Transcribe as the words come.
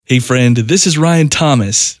Hey friend, this is Ryan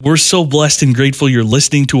Thomas. We're so blessed and grateful you're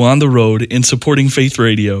listening to On the Road and supporting Faith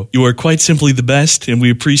Radio. You are quite simply the best, and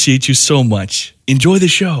we appreciate you so much. Enjoy the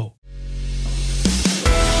show.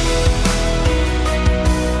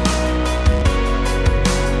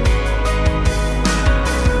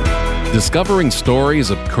 Discovering stories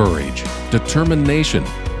of courage, determination,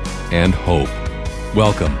 and hope.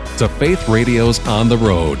 Welcome to Faith Radio's On the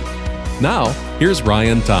Road. Now, here's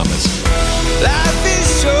Ryan Thomas. Life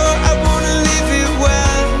is short, I wanna live it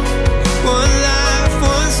well. One life,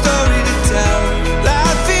 one story to tell.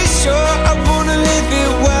 Life is short, I wanna live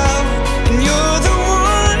it well. And you're the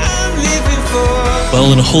one I'm living for.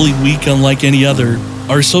 Well, in a Holy Week unlike any other,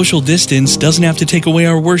 our social distance doesn't have to take away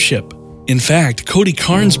our worship. In fact, Cody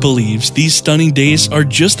Carnes believes these stunning days are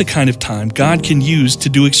just the kind of time God can use to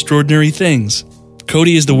do extraordinary things.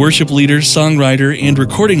 Cody is the worship leader, songwriter, and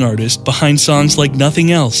recording artist behind songs like Nothing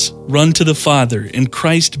Else, Run to the Father, and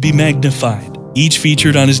Christ Be Magnified, each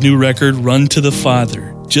featured on his new record, Run to the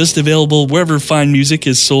Father, just available wherever fine music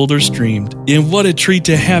is sold or streamed. And what a treat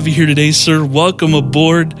to have you here today, sir. Welcome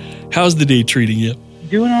aboard. How's the day treating you?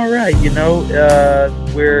 Doing all right.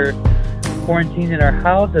 We're quarantined in our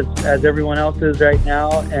house as everyone else is right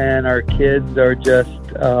now, and our kids are just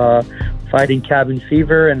fighting cabin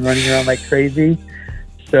fever and running around like crazy.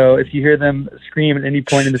 So if you hear them scream at any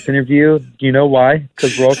point in this interview, you know why?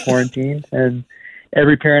 Because we're all quarantined, and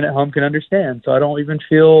every parent at home can understand. So I don't even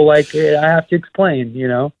feel like I have to explain,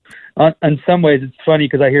 In some ways, it's funny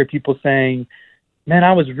because I hear people saying, man,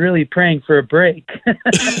 I was really praying for a break.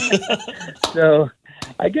 So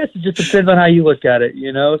I guess it just depends on how you look at it,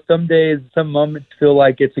 Some days, some moments feel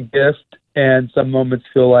like it's a gift, and some moments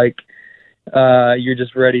feel like you're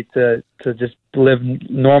just ready to just live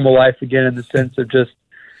normal life again, in the sense of just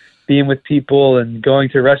being with people and going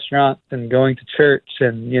to restaurants and going to church,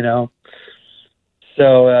 and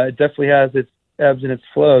so it definitely has its ebbs and its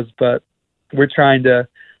flows, but we're trying to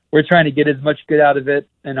get as much good out of it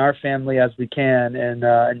in our family as we can, and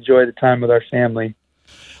enjoy the time with our family.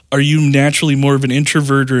 Are you naturally more of an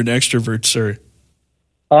introvert or an extrovert, sir?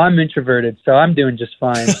 Oh, I'm introverted, so I'm doing just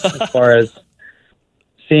fine as far as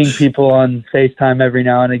seeing people on FaceTime every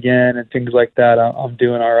now and again and things like that. I'm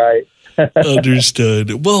doing all right.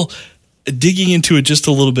 Understood. Well, digging into it just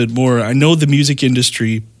a little bit more, I know the music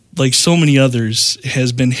industry, like so many others,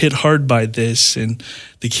 has been hit hard by this and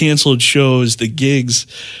the canceled shows, the gigs.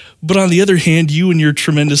 But on the other hand, you and your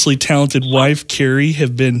tremendously talented wife, Carrie,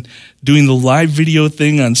 have been doing the live video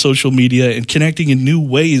thing on social media and connecting in new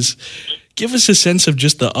ways. Give us a sense of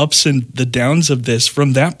just the ups and the downs of this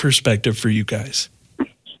from that perspective for you guys.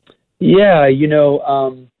 Yeah,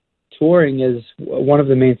 touring is one of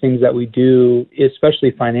the main things that we do, especially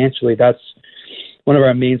financially. That's one of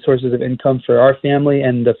our main sources of income for our family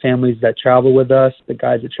and the families that travel with us, the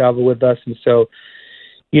guys that travel with us. And so,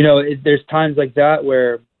 there's times like that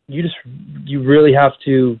where you really have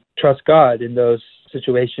to trust God in those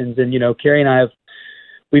situations. And, Carrie and I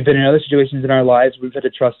we've been in other situations in our lives. We've had to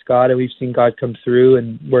trust God, and we've seen God come through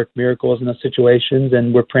and work miracles in those situations.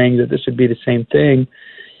 And we're praying that this would be the same thing.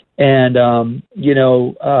 And,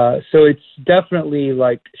 so it's definitely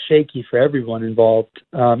like shaky for everyone involved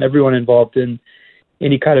in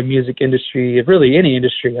any kind of music industry, really any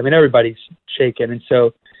industry. I mean, everybody's shaken. And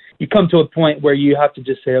so you come to a point where you have to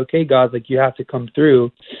just say, okay, God, you have to come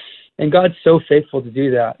through. And God's so faithful to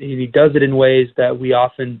do that. And he does it in ways that we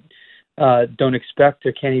often don't expect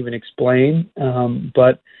or can't even explain.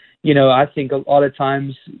 But I think a lot of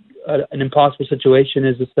times an impossible situation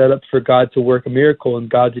is a setup for God to work a miracle and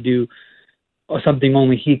God to do something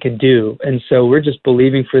only he can do. And so we're just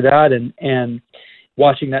believing for that and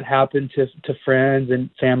watching that happen to friends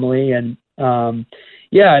and family. And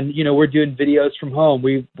we're doing videos from home.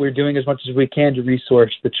 We're doing as much as we can to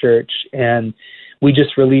resource the church. And we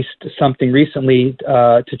just released something recently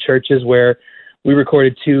to churches where we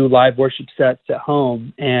recorded 2 live worship sets at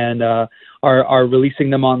home and are releasing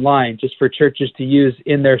them online just for churches to use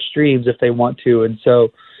in their streams if they want to. And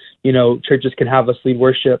so, churches can have us lead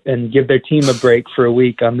worship and give their team a break for a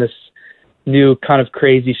week on this new kind of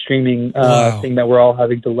crazy streaming thing that we're all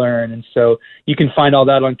having to learn. And so you can find all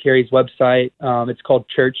that on Carrie's website. It's called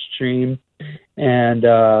Church Stream, and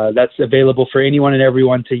that's available for anyone and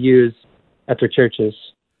everyone to use at their churches.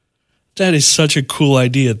 That is such a cool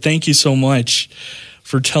idea. Thank you so much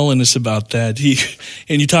for telling us about that.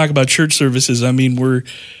 And you talk about church services. I mean, we're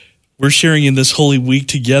sharing in this Holy Week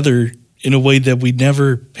together in a way that we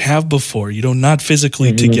never have before, not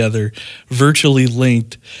physically together, virtually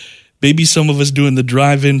linked. Maybe some of us doing the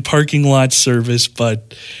drive-in parking lot service,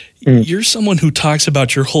 but You're someone who talks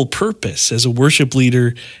about your whole purpose as a worship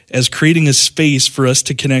leader, as creating a space for us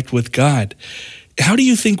to connect with God. How do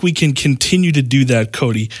you think we can continue to do that,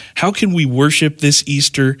 Cody? How can we worship this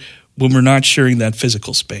Easter when we're not sharing that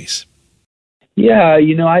physical space? Yeah,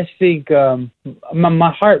 I think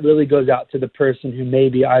my heart really goes out to the person who may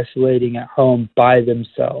be isolating at home by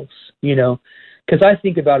themselves, because I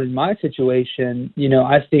think about in my situation,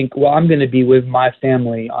 I think, well, I'm going to be with my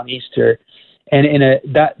family on Easter. And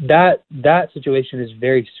that situation is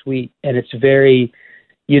very sweet, and it's very,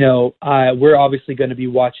 we're obviously going to be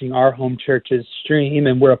watching our home church's stream,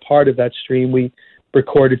 and we're a part of that stream. We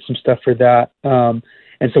recorded some stuff for that.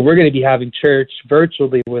 And so we're going to be having church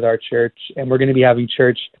virtually with our church, and we're going to be having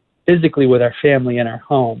church physically with our family in our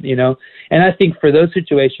home, And I think for those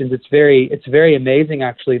situations, it's very amazing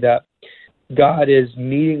actually that God is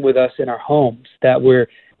meeting with us in our homes, that we're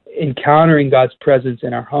encountering God's presence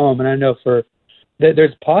in our home. And I know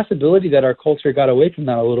there's a possibility that our culture got away from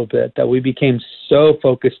that a little bit, that we became so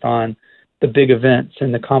focused on the big events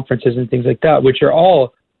and the conferences and things like that, which are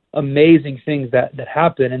all amazing things that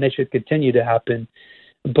happen, and they should continue to happen.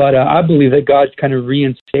 But I believe that God's kind of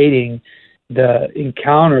reinstating the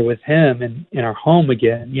encounter with Him in our home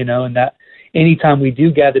again, and that anytime we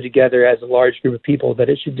do gather together as a large group of people, that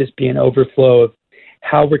it should just be an overflow of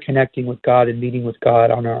how we're connecting with God and meeting with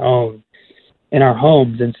God on our own in our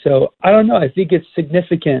homes. And so, I don't know, I think it's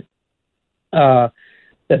significant that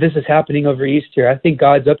this is happening over Easter. I think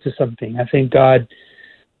God's up to something. I think I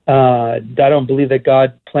don't believe that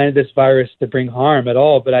God planted this virus to bring harm at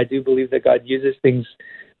all, but I do believe that God uses things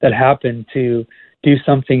that happen to do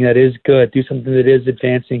something that is good, do something that is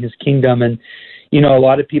advancing His kingdom. And, a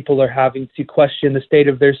lot of people are having to question the state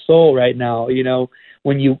of their soul right now.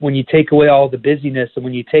 When you take away all the busyness, and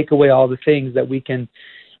when you take away all the things that we can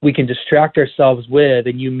distract ourselves with,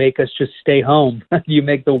 and you make us just stay home, you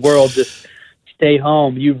make the world just stay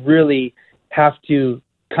home, you really have to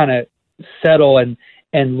kind of settle and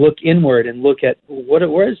look inward and look at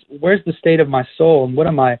where's the state of my soul, and what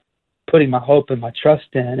am I putting my hope and my trust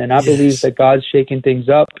in. And I believe that God's shaking things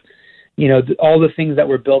up. All the things that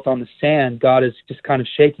were built on the sand, God is just kind of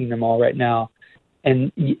shaking them all right now,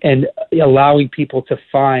 and allowing people to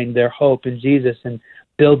find their hope in Jesus and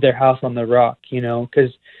build their house on the rock,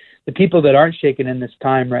 because the people that aren't shaken in this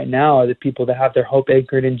time right now are the people that have their hope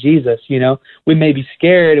anchored in Jesus. We may be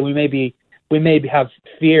scared, and we may have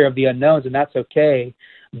fear of the unknowns, and that's okay.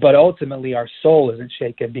 But ultimately, our soul isn't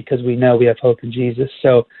shaken because we know we have hope in Jesus.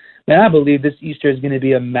 So, I believe this Easter is going to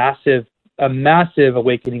be a massive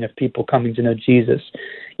awakening of people coming to know Jesus.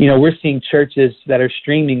 We're seeing churches that are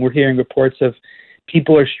streaming. We're hearing reports of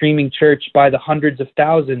people are streaming church by the hundreds of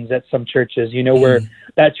thousands at some churches, where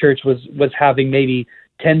that church was having maybe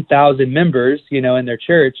 10,000 members, in their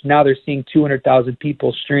church. Now they're seeing 200,000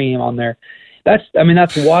 people stream on there.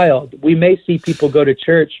 That's wild. We may see people go to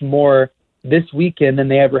church more this weekend than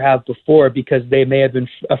they ever have before, because they may have been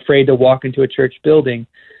afraid to walk into a church building.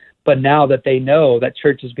 But now that they know that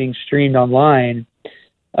church is being streamed online,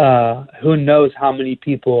 who knows how many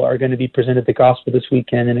people are going to be presented the gospel this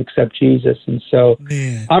weekend and accept Jesus. And so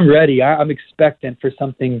I'm ready. I'm expectant for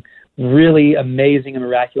something really amazing and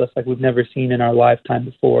miraculous like we've never seen in our lifetime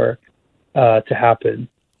before to happen.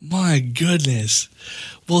 My goodness.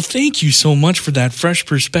 Well, thank you so much for that fresh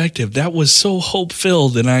perspective. That was so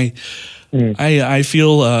hope-filled, and I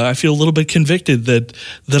feel a little bit convicted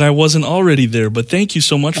that I wasn't already there. But thank you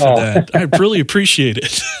so much for that. I really appreciate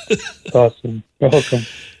it. Awesome. You're welcome.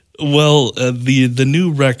 Well, the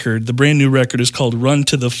new record, the brand new record, is called "Run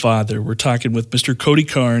to the Father." We're talking with Mr. Cody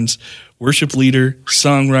Carnes, worship leader,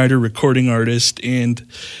 songwriter, recording artist, and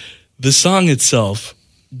the song itself.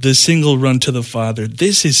 The single "Run to the Father."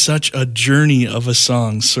 This is such a journey of a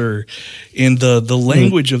song, sir. And the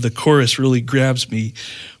language of the chorus really grabs me.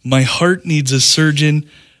 My heart needs a surgeon.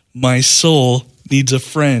 My soul needs a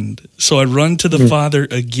friend. So I run to the Father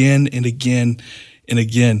again and again and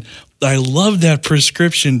again. I love that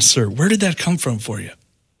prescription, sir. Where did that come from for you?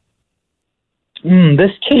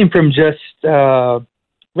 This came from just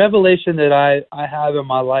revelation that I have in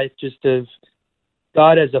my life, just of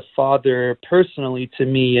God as a father personally to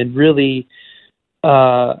me, and really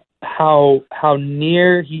how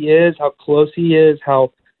near He is, how close He is,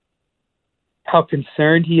 how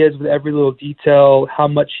concerned He is with every little detail, how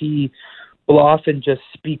much He will often just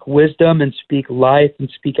speak wisdom and speak life and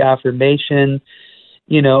speak affirmation,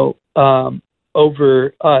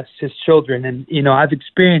 over us, His children. And, I've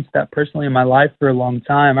experienced that personally in my life for a long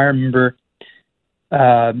time. I remember,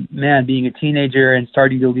 being a teenager and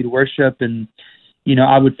starting to lead worship, and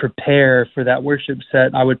I would prepare for that worship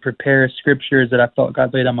set. I would prepare scriptures that I felt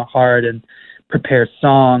God laid on my heart and prepare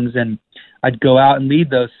songs, and I'd go out and lead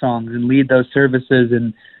those songs and lead those services.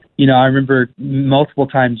 And, you know, I remember multiple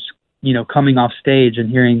times, you know, coming off stage and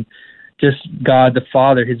hearing just God the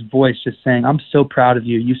Father, his voice just saying, I'm so proud of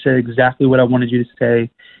you. You said exactly what I wanted you to say.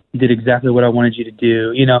 You did exactly what I wanted you to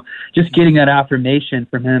do. You know, just getting that affirmation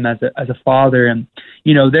from him as a father. And,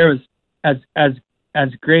 you know, there was, as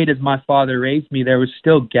great as my father raised me, there was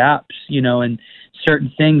still gaps, you know, and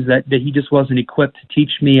certain things that he just wasn't equipped to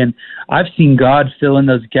teach me. And I've seen God fill in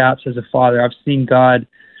those gaps as a father. I've seen God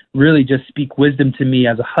really just speak wisdom to me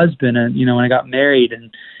as a husband, and, you know, when I got married,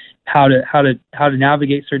 and how to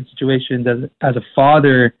navigate certain situations as a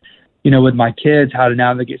father, you know, with my kids, how to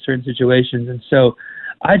navigate certain situations. And so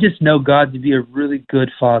I just know God to be a really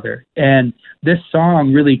good father. And this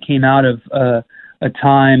song really came out of a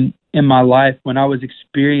time in my life when I was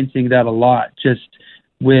experiencing that a lot, just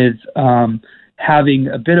with having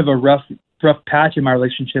a bit of a rough patch in my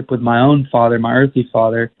relationship with my own father, my earthly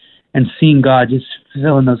father, and seeing God just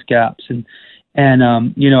fill in those gaps. And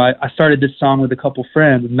you know, I started this song with a couple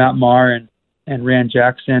friends, with Matt Maher and Rand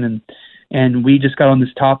Jackson, and we just got on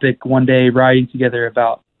this topic one day, writing together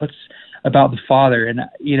about the Father, and,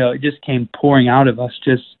 you know, it just came pouring out of us,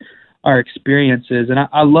 just our experiences. And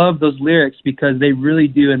I love those lyrics because they really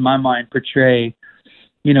do, in my mind, portray,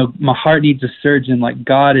 you know, my heart needs a surgeon. Like,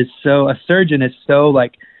 a surgeon is so,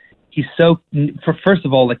 like, he's so, first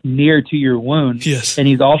of all, like, near to your wound. Yes. And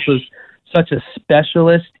he's also such a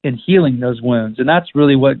specialist in healing those wounds. And that's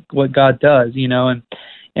really what God does, you know,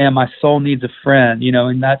 and my soul needs a friend, you know,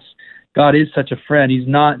 and God is such a friend. He's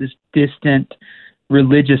not this distant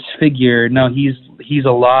religious figure. No, he's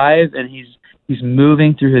alive, and he's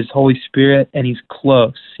moving through his Holy Spirit, and he's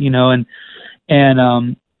close, you know,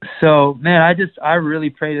 and so, man, I really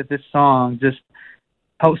pray that this song just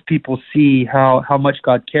helps people see how much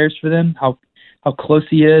God cares for them, how close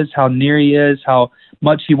he is, how near he is, how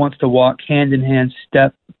much he wants to walk hand in hand,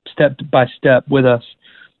 step by step with us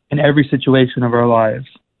in every situation of our lives.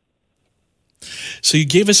 So you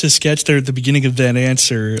gave us a sketch there at the beginning of that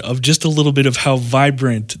answer of just a little bit of how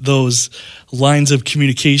vibrant those lines of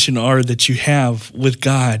communication are that you have with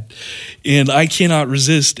God. And I cannot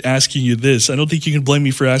resist asking you this. I don't think you can blame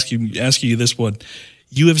me for asking you this one.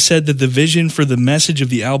 You have said that the vision for the message of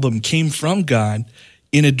the album came from God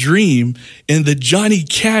in a dream, and that Johnny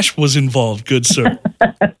Cash was involved, good sir.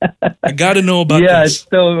 I got to know about this.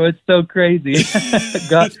 Yeah, it's so crazy.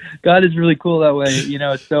 God is really cool that way, you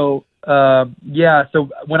know. So so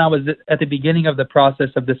when I was at the beginning of the process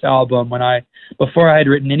of this album, before I had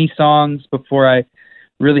written any songs, before I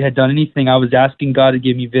really had done anything, I was asking God to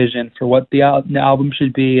give me vision for what the album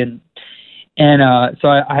should be, and so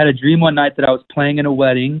I had a dream one night that I was playing in a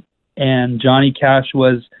wedding, and Johnny Cash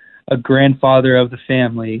was a grandfather of the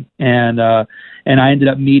family, and I ended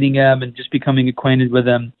up meeting him and just becoming acquainted with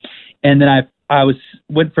him. And then I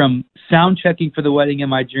went from sound checking for the wedding in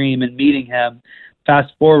my dream and meeting him,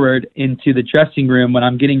 fast forward into the dressing room when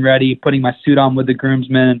I'm getting ready, putting my suit on with the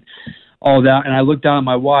groomsmen and all that. And I look down at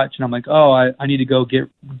my watch and I'm like, oh, I need to go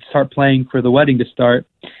start playing for the wedding to start.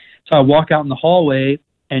 So I walk out in the hallway,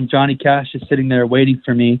 and Johnny Cash is sitting there waiting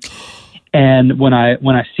for me. And when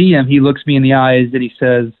I see him, he looks me in the eyes and he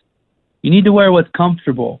says, you need to wear what's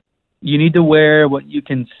comfortable. You need to wear what you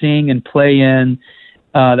can sing and play in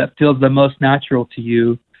that feels the most natural to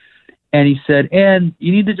you. And he said, and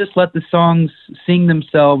you need to just let the songs sing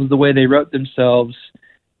themselves the way they wrote themselves,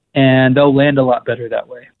 and they'll land a lot better that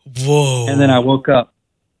way. Whoa. And then I woke up.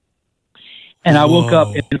 And I woke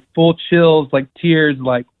up in full chills, like tears,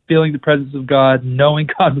 like feeling the presence of God, knowing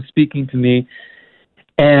God was speaking to me.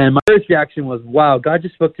 And my first reaction was, wow, God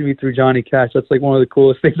just spoke to me through Johnny Cash. That's like one of the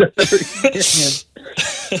coolest things I've ever experienced.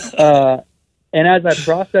 And as I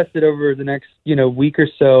processed it over the next, week or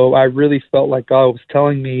so, I really felt like God was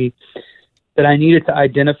telling me that I needed to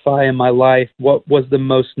identify in my life what was the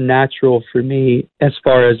most natural for me as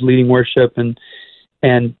far as leading worship and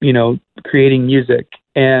creating music.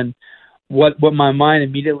 And what my mind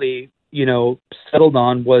immediately, settled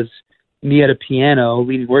on was me at a piano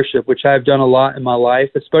leading worship, which I've done a lot in my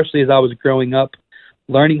life, especially as I was growing up,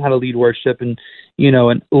 learning how to lead worship and,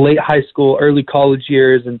 in late high school, early college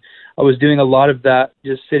years. And I was doing a lot of that,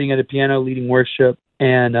 just sitting at a piano leading worship.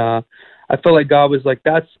 And I felt like God was like,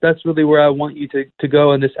 that's really where I want you to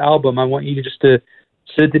go in this album. I want you to just to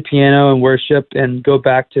sit at the piano and worship and go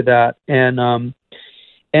back to that.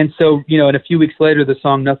 And so, and a few weeks later, the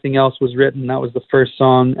song Nothing Else was written. That was the first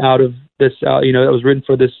song out of this, that was written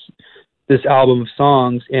for this album of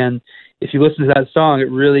songs. And if you listen to that song,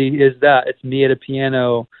 it really is that. It's me at a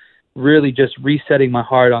piano, really just resetting my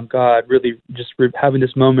heart on God, really just having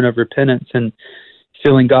this moment of repentance and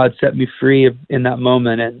feeling God set me free in that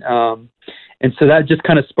moment. And so that just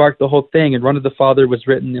kind of sparked the whole thing. And Run of the Father was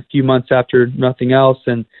written a few months after Nothing Else.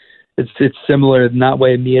 And it's similar in that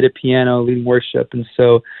way, me at a piano leading worship. And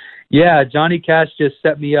so, yeah, Johnny Cash just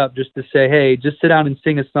set me up just to say, hey, just sit down and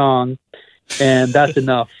sing a song. And that's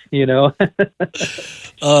enough, you know?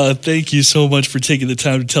 Thank you so much for taking the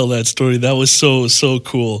time to tell that story. That was so, so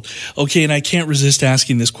cool. Okay, and I can't resist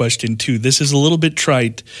asking this question, too. This is a little bit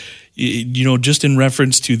trite, you know, just in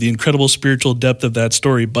reference to the incredible spiritual depth of that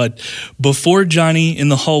story. But before Johnny in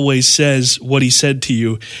the hallway says what he said to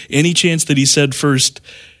you, any chance that he said first,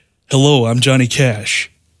 "Hello, I'm Johnny Cash"?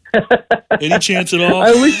 Any chance at all?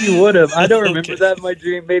 I wish you would have. I don't remember Okay. that in my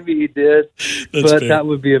dream. Maybe he did, That's but fair. that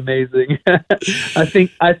would be amazing. I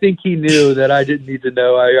think he knew that I didn't need to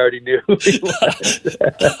know. I already knew who he was.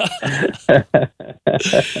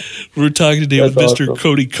 We're talking today with That's Mr. awesome.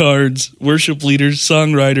 Cody Carnes, worship leader,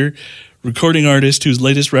 songwriter, recording artist whose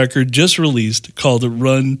latest record just released called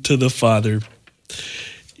Run to the Father.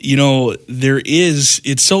 You know,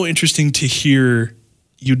 it's so interesting to hear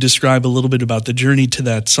you describe a little bit about the journey to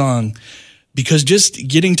that song, because just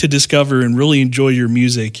getting to discover and really enjoy your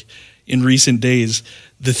music in recent days,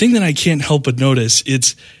 the thing that I can't help but notice,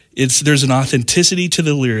 there's an authenticity to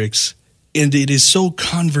the lyrics, and it is so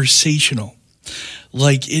conversational.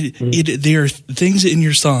 Like there are things in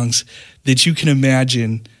your songs that you can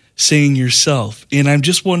imagine saying yourself. And I'm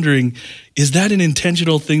just wondering, is that an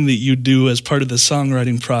intentional thing that you do as part of the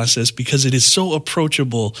songwriting process? Because it is so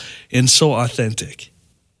approachable and so authentic.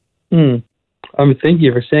 Thank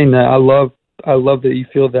you for saying that. I love that you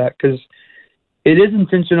feel that, because it is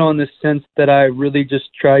intentional in the sense that I really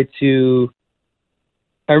try to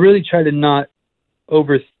not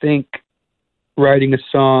overthink writing a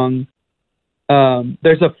song.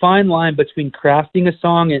 There's a fine line between crafting a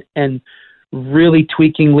song and really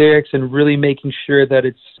tweaking lyrics and really making sure that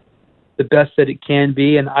it's the best that it can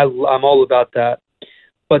be. And I'm all about that.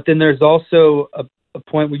 But then there's also a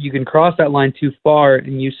point where you can cross that line too far,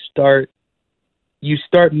 and you start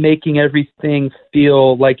making everything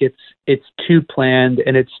feel like it's too planned,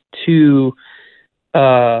 and it's too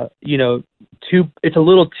it's a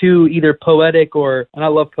little too either poetic and I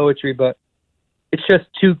love poetry, but it's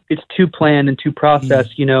too planned and too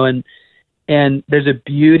processed, you know, and there's a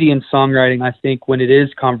beauty in songwriting, I think, when it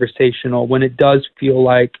is conversational, when it does feel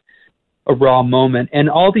like a raw moment. And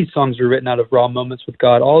all these songs are written out of raw moments with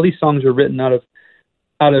God. All these songs are written out of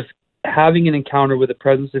having an encounter with the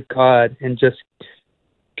presence of God and just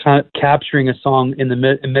kind of capturing a song in the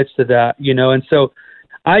midst of that, you know. And so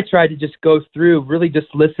I try to just go through really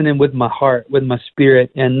just listening with my heart, with my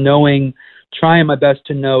spirit, and trying my best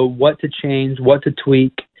to know what to change, what to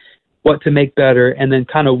tweak, what to make better, and then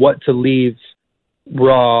kind of what to leave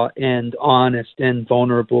raw and honest and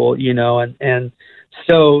vulnerable, you know. And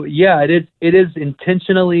so, yeah, it is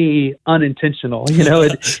intentionally unintentional, you know.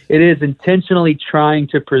 It is intentionally trying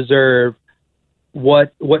to preserve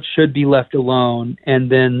what should be left alone,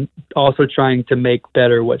 and then also trying to make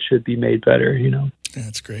better what should be made better, you know.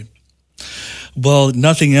 That's great. Well,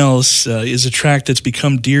 Nothing Else is a track that's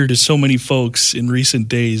become dear to so many folks in recent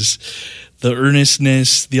days. The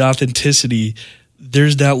earnestness, the authenticity.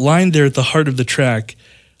 There's that line there at the heart of the track: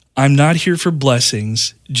 "I'm not here for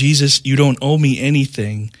blessings. Jesus, you don't owe me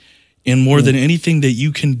anything. And more than anything that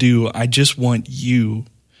you can do, I just want you."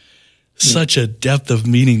 Such a depth of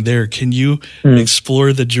meaning there. Can you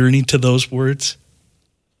explore the journey to those words?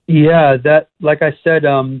 Yeah, that, like I said,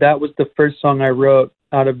 that was the first song I wrote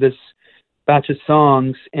out of this batch of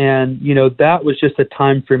songs. And, you know, that was just a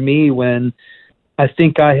time for me when I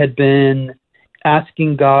think I had been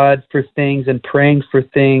asking God for things and praying for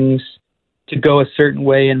things to go a certain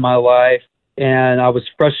way in my life. And I was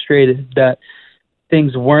frustrated that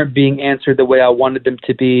things weren't being answered the way I wanted them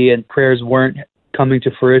to be, and prayers weren't coming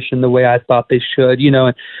to fruition the way I thought they should, you know.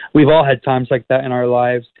 And we've all had times like that in our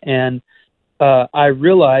lives. And I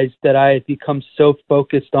realized that I had become so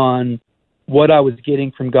focused on what I was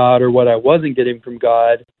getting from God or what I wasn't getting from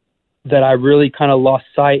God that I really kind of lost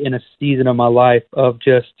sight in a season of my life of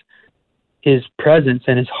just his presence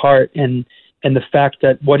and his heart, and the fact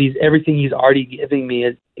that everything he's already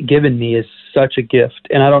given me is such a gift.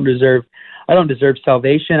 And I don't deserve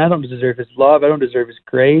salvation. I don't deserve his love. I don't deserve his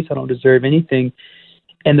grace. I don't deserve anything.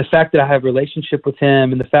 And the fact that I have a relationship with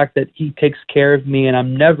him, and the fact that he takes care of me, and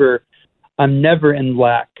I'm never in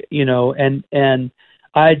lack, you know, and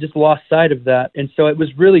I just lost sight of that. And so it was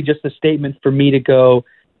really just a statement for me to go,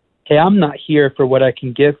 hey, I'm not here for what I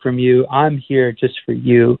can give from you. I'm here just for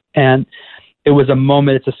you. And it was a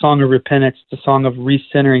moment. It's a song of repentance. It's a song of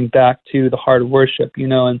recentering back to the heart of worship, you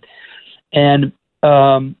know, and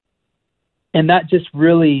that just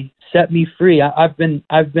really set me free. I've been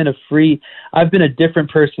a different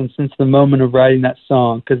person since the moment of writing that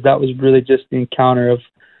song, because that was really just the encounter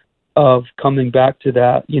of coming back to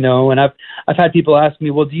that, you know. And I've had people ask me,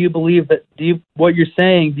 well, do you believe that, what you're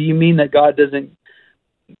saying, do you mean that God doesn't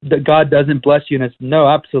bless you? And it's, no,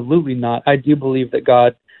 absolutely not. I do believe that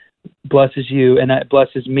God blesses you and that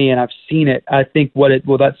blesses me, and I've seen it. I think what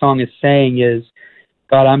that song is saying is,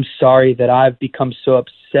 God, I'm sorry that I've become so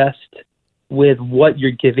obsessed with what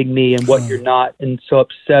you're giving me and what you're not, and so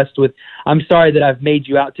obsessed with, I'm sorry that I've made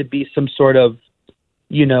you out to be some sort of,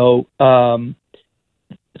 you know,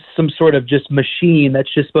 some sort of just machine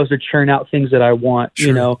that's just supposed to churn out things that I want. Sure.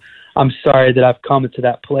 You know, I'm sorry that I've come to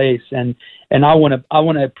that place, and I want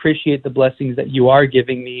to appreciate the blessings that you are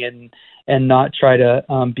giving me, and not try to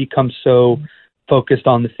become so focused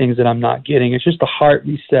on the things that I'm not getting. It's just a heart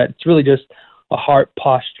reset. It's really just a heart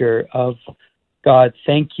posture of, God,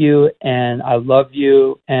 thank you, and I love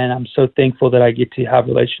you, and I'm so thankful that I get to have a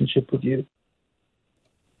relationship with you.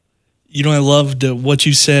 You know, I loved what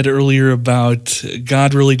you said earlier about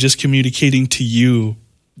God really just communicating to you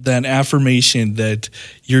that affirmation that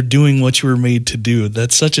you're doing what you were made to do.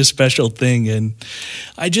 That's such a special thing. And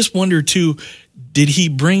I just wonder, too, did he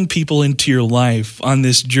bring people into your life on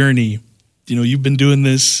this journey? You know, you've been doing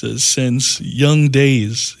this since young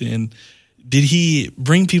days, and did he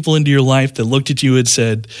bring people into your life that looked at you and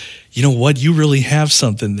said, you know what, you really have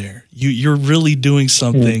something there. You're really doing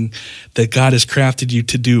something that God has crafted you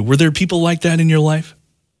to do. Were there people like that in your life?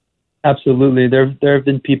 Absolutely. There have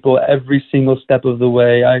been people every single step of the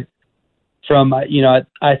way. I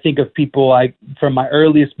think of people from my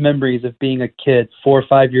earliest memories of being a kid, 4 or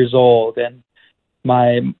 5 years old, and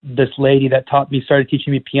this lady that started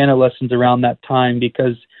teaching me piano lessons around that time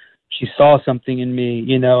because she saw something in me,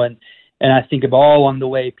 you know, and I think of all along the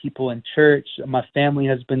way, people in church. My family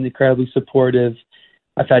has been incredibly supportive.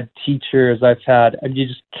 I've had teachers.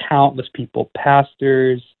 Just countless people,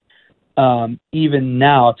 pastors. Even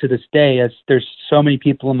now, to this day, as there's so many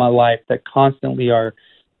people in my life that constantly are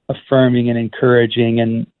affirming and encouraging,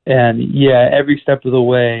 and yeah, every step of the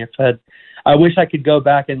way. I wish I could go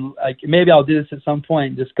back and maybe I'll do this at some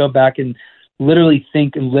point. Just go back and literally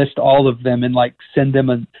think and list all of them and send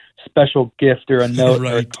them a special gift or a note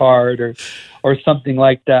right. or a card or something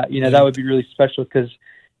like that. You know, that would be really special, because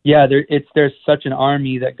there's such an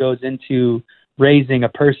army that goes into raising a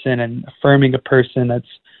person and affirming a person. That's,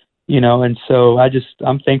 you know, and so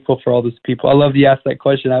I'm thankful for all those people. I love you asked that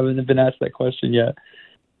question. I haven't been asked that question yet,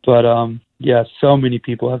 but so many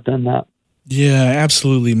people have done that. Yeah,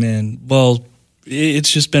 absolutely, man. Well,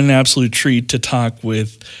 it's just been an absolute treat to talk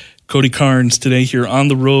with Cody Carnes today here on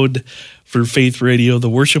the road for Faith Radio, the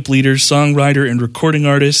worship leader, songwriter, and recording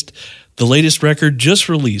artist. The latest record just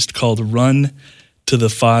released called Run to the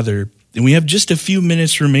Father. And we have just a few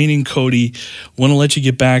minutes remaining, Cody. Want to let you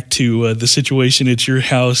get back to the situation at your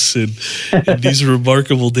house and these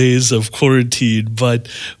remarkable days of quarantine. But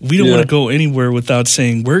we don't want to go anywhere without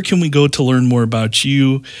saying, where can we go to learn more about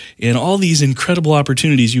you and all these incredible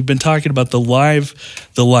opportunities? You've been talking about the live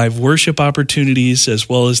worship opportunities, as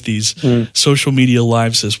well as these social media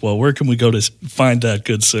lives as well. Where can we go to find that,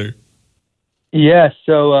 good sir? Yeah,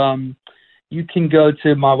 so you can go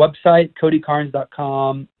to my website,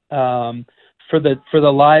 codycarnes.com. For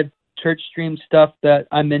the live church stream stuff that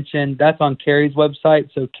I mentioned, that's on Carrie's website.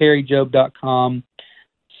 So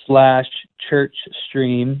carriejob.com/church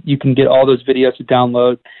stream. You can get all those videos to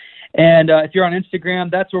download. And if you're on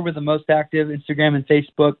Instagram, that's where we're the most active. Instagram and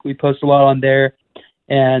Facebook, we post a lot on there.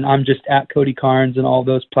 And I'm just at Cody Carnes on all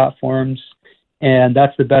those platforms. And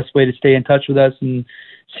that's the best way to stay in touch with us and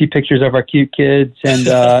see pictures of our cute kids and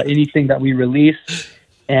anything that we release.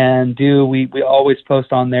 And we always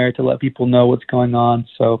post on there to let people know what's going on.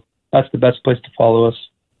 So that's the best place to follow us.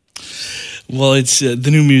 Well, it's the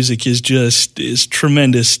new music is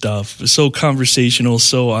tremendous stuff. So conversational,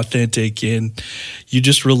 so authentic, and you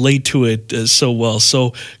just relate to it so well.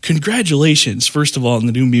 So congratulations, first of all, on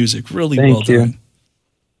the new music. Really well done.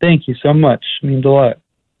 Thank you so much. It means a lot.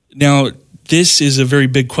 Now, this is a very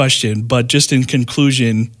big question, but just in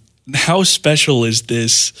conclusion, how special is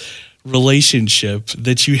this relationship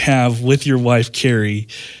that you have with your wife, Carrie?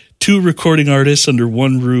 2 recording artists under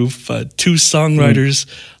one roof, 2 songwriters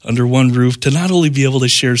under one roof, to not only be able to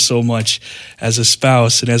share so much as a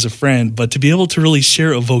spouse and as a friend, but to be able to really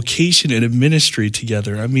share a vocation and a ministry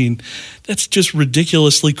together. I mean, that's just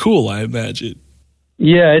ridiculously cool, I imagine.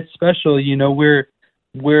 Yeah, it's special. You know,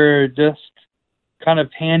 we're just kind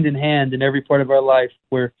of hand in hand in every part of our life.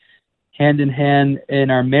 We're hand in hand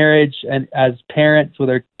in our marriage and as parents with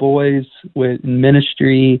our boys, with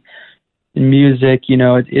ministry. music. You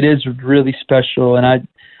know, it is really special, and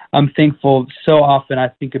I'm thankful. So often I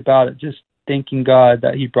think about it, just thanking God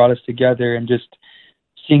that He brought us together and just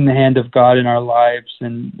seeing the hand of God in our lives.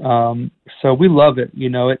 And so we love it. You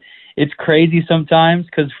know, it's crazy sometimes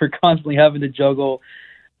because we're constantly having to juggle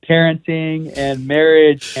parenting and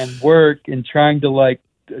marriage and work and trying to like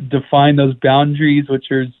define those boundaries,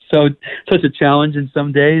 which are such a challenge in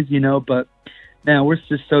some days, you know. But man, we're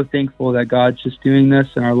just so thankful that God's just doing this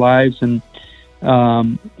in our lives and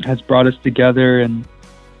has brought us together. And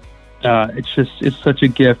it's such a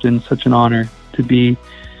gift and such an honor to be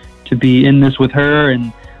in this with her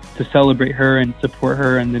and to celebrate her and support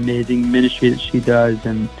her and the amazing ministry that she does.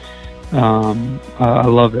 And I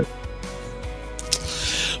love it.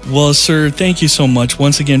 Well, sir, thank you so much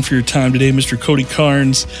once again for your time today, Mr. Cody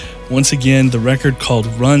Carnes. Once again, the record called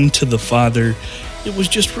Run to the Father. It was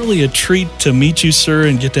just really a treat to meet you, sir,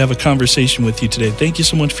 and get to have a conversation with you today. Thank you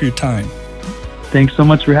so much for your time. Thanks so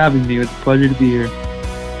much for having me. It's a pleasure to be here.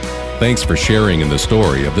 Thanks for sharing in the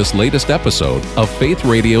story of this latest episode of Faith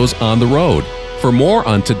Radio's On the Road. For more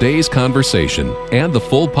on today's conversation and the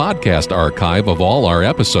full podcast archive of all our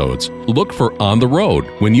episodes, look for On the Road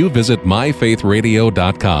when you visit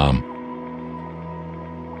myfaithradio.com.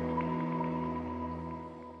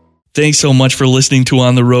 Thanks so much for listening to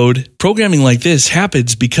On the Road. Programming like this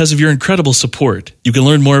happens because of your incredible support. You can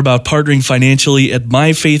learn more about partnering financially at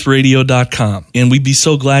myfaithradio.com. And we'd be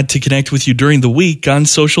so glad to connect with you during the week on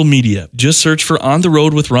social media. Just search for On the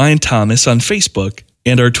Road with Ryan Thomas on Facebook.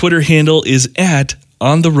 And our Twitter handle is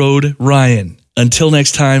 @OnTheRoadRyan. Until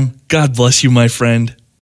next time, God bless you, my friend.